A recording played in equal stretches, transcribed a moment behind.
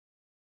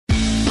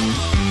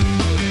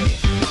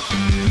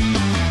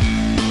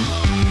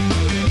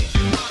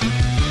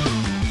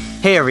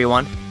Hey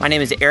everyone, my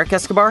name is Eric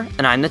Escobar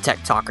and I'm the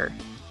Tech Talker.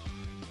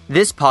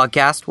 This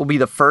podcast will be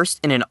the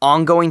first in an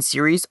ongoing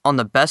series on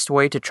the best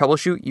way to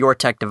troubleshoot your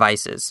tech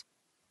devices.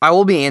 I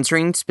will be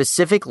answering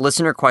specific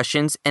listener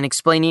questions and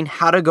explaining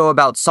how to go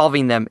about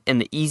solving them in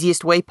the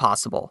easiest way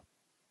possible.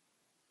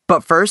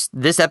 But first,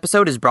 this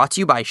episode is brought to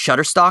you by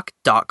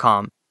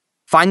Shutterstock.com.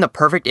 Find the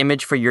perfect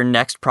image for your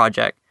next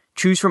project.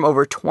 Choose from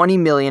over 20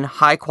 million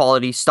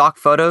high-quality stock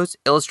photos,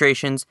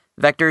 illustrations,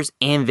 vectors,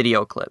 and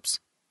video clips.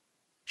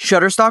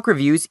 Shutterstock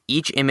reviews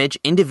each image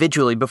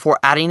individually before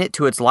adding it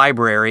to its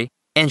library,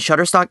 and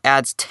Shutterstock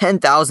adds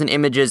 10,000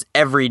 images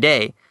every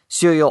day,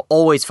 so you'll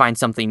always find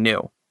something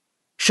new.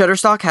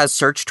 Shutterstock has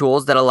search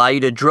tools that allow you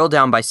to drill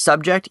down by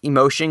subject,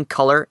 emotion,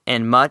 color,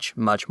 and much,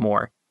 much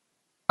more.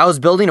 I was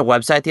building a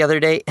website the other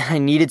day, and I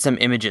needed some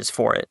images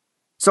for it,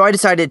 so I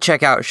decided to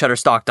check out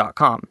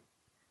Shutterstock.com.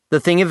 The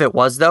thing of it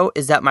was, though,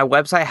 is that my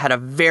website had a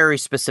very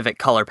specific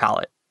color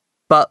palette.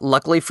 But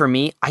luckily for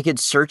me, I could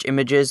search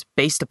images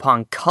based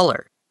upon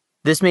color.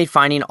 This made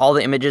finding all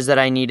the images that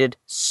I needed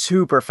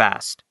super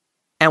fast.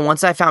 And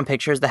once I found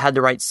pictures that had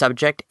the right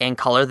subject and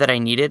color that I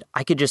needed,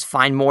 I could just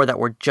find more that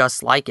were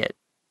just like it.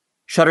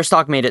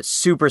 Shutterstock made it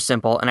super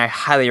simple, and I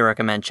highly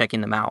recommend checking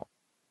them out.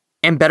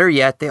 And better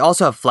yet, they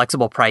also have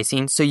flexible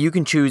pricing, so you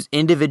can choose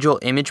individual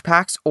image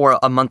packs or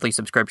a monthly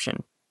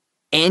subscription.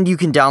 And you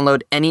can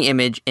download any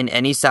image in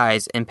any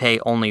size and pay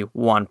only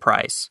one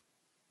price.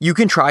 You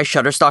can try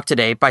Shutterstock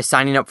today by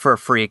signing up for a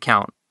free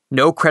account.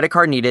 No credit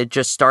card needed,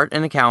 just start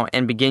an account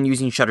and begin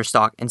using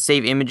Shutterstock and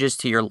save images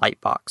to your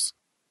Lightbox.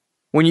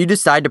 When you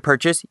decide to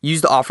purchase,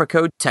 use the offer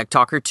code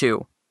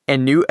TechTalker2,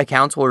 and new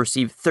accounts will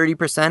receive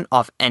 30%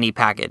 off any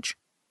package.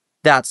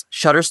 That's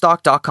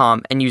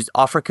Shutterstock.com and use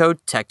offer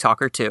code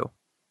TechTalker2.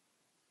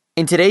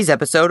 In today's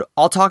episode,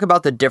 I'll talk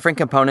about the different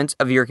components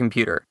of your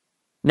computer.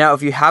 Now,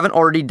 if you haven't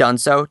already done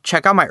so,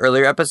 check out my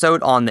earlier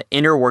episode on the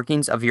inner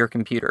workings of your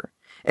computer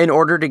in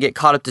order to get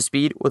caught up to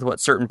speed with what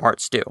certain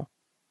parts do.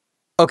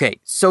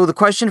 Okay, so the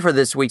question for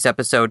this week's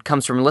episode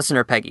comes from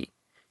listener Peggy.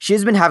 She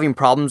has been having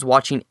problems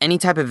watching any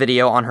type of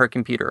video on her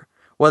computer,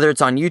 whether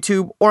it's on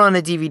YouTube or on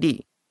a DVD.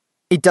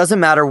 It doesn't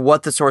matter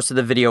what the source of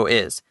the video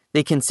is,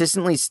 they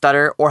consistently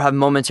stutter or have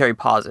momentary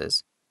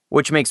pauses,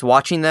 which makes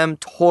watching them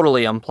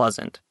totally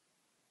unpleasant.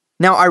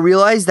 Now, I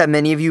realize that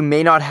many of you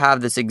may not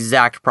have this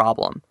exact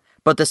problem,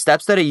 but the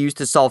steps that I use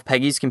to solve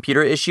Peggy's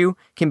computer issue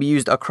can be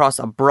used across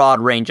a broad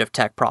range of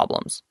tech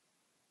problems.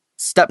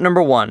 Step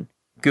number 1,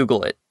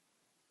 Google it.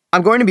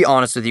 I'm going to be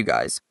honest with you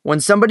guys. When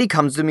somebody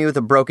comes to me with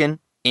a broken,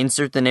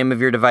 insert the name of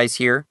your device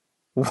here,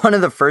 one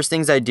of the first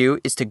things I do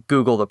is to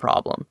Google the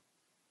problem.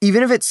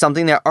 Even if it's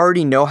something that I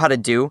already know how to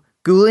do,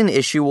 Googling the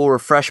issue will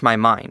refresh my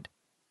mind.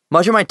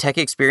 Much of my tech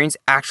experience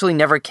actually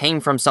never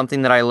came from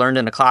something that I learned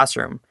in a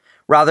classroom.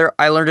 Rather,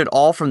 I learned it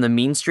all from the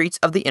mean streets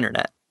of the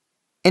internet.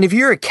 And if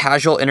you're a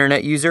casual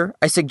internet user,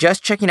 I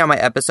suggest checking out my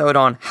episode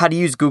on how to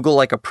use Google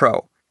like a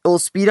pro. It will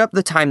speed up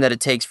the time that it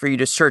takes for you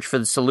to search for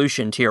the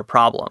solution to your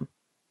problem.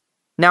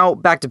 Now,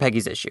 back to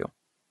Peggy's issue.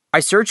 I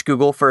searched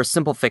Google for a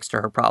simple fix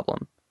to her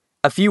problem.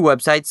 A few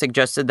websites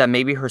suggested that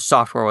maybe her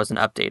software wasn't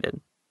updated.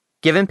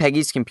 Given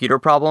Peggy's computer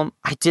problem,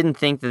 I didn't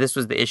think that this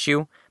was the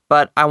issue,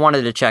 but I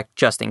wanted to check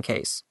just in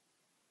case.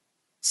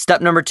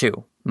 Step number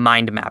 2,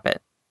 mind map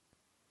it.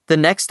 The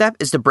next step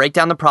is to break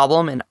down the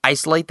problem and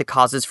isolate the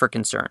causes for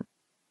concern.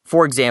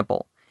 For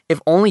example, if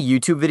only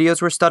YouTube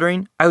videos were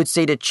stuttering, I would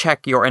say to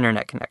check your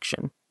internet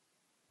connection.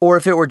 Or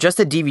if it were just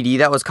a DVD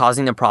that was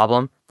causing the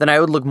problem, then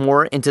I would look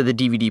more into the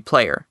DVD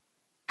player.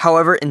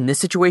 However, in this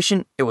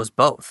situation, it was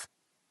both.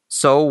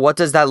 So what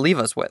does that leave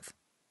us with?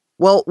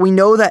 Well, we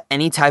know that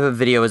any type of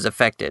video is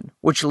affected,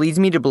 which leads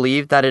me to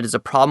believe that it is a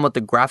problem with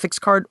the graphics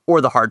card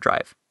or the hard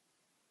drive.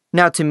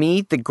 Now, to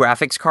me, the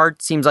graphics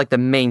card seems like the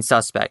main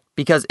suspect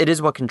because it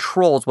is what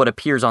controls what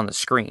appears on the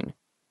screen.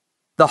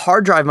 The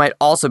hard drive might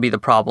also be the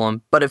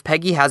problem, but if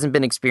Peggy hasn't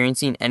been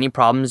experiencing any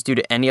problems due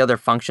to any other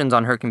functions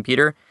on her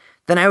computer,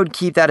 then I would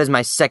keep that as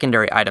my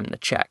secondary item to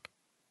check.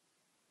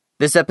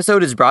 This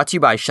episode is brought to you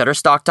by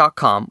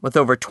Shutterstock.com with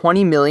over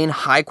 20 million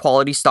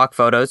high-quality stock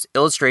photos,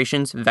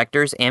 illustrations,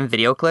 vectors, and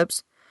video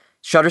clips.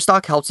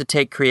 Shutterstock helps to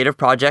take creative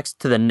projects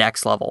to the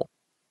next level.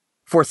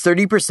 For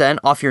 30%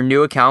 off your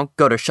new account,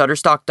 go to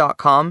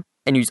Shutterstock.com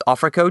and use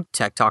offer code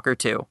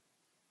TechTalker2.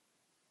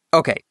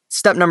 Okay,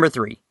 step number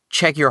 3,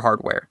 check your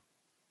hardware.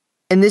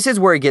 And this is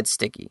where it gets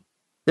sticky.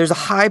 There's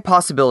a high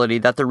possibility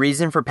that the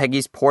reason for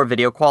Peggy's poor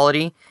video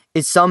quality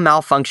is some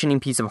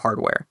malfunctioning piece of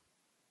hardware.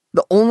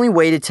 The only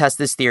way to test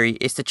this theory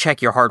is to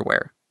check your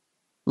hardware.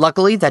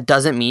 Luckily, that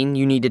doesn't mean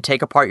you need to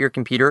take apart your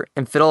computer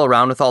and fiddle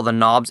around with all the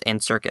knobs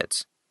and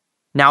circuits.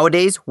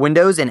 Nowadays,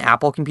 Windows and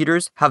Apple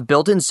computers have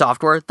built-in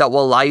software that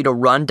will allow you to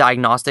run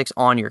diagnostics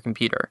on your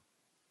computer.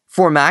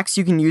 For Macs,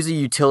 you can use a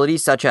utility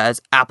such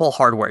as Apple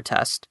Hardware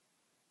Test.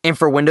 And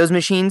for Windows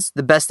machines,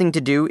 the best thing to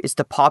do is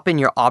to pop in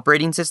your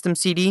operating system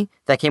CD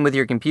that came with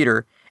your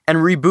computer and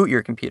reboot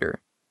your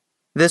computer.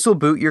 This will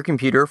boot your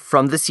computer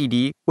from the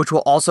CD, which will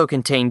also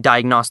contain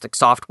diagnostic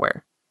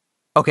software.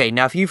 Okay,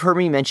 now if you've heard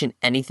me mention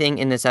anything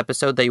in this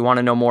episode that you want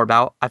to know more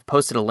about, I've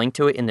posted a link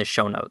to it in the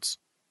show notes.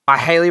 I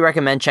highly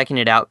recommend checking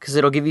it out because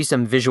it'll give you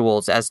some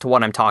visuals as to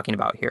what I'm talking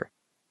about here.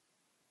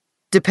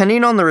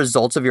 Depending on the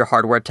results of your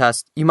hardware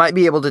test, you might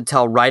be able to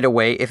tell right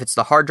away if it's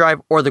the hard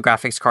drive or the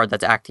graphics card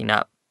that's acting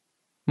up.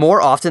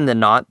 More often than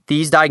not,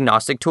 these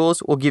diagnostic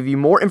tools will give you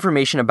more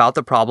information about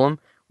the problem,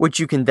 which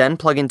you can then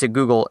plug into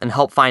Google and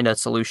help find a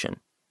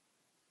solution.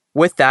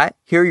 With that,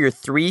 here are your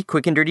 3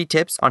 quick and dirty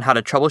tips on how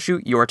to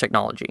troubleshoot your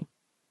technology.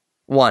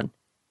 1.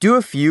 Do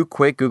a few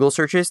quick Google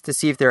searches to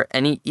see if there are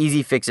any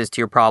easy fixes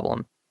to your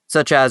problem,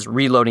 such as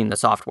reloading the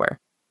software.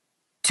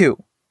 2.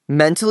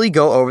 Mentally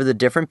go over the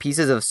different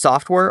pieces of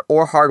software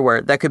or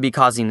hardware that could be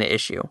causing the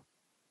issue.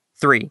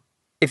 3.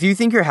 If you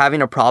think you're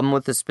having a problem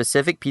with a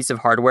specific piece of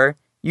hardware,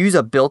 use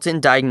a built-in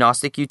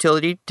diagnostic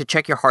utility to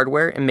check your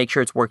hardware and make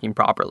sure it's working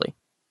properly.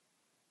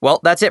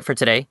 Well, that's it for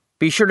today.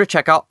 Be sure to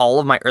check out all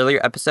of my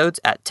earlier episodes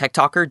at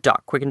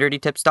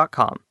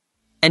techtalker.quickanddirtytips.com.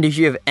 And if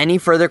you have any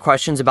further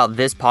questions about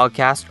this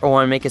podcast or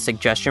want to make a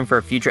suggestion for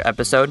a future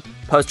episode,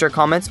 post your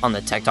comments on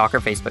the Tech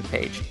Talker Facebook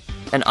page.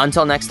 And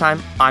until next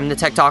time, I'm the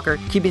Tech Talker,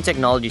 keeping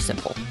technology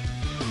simple.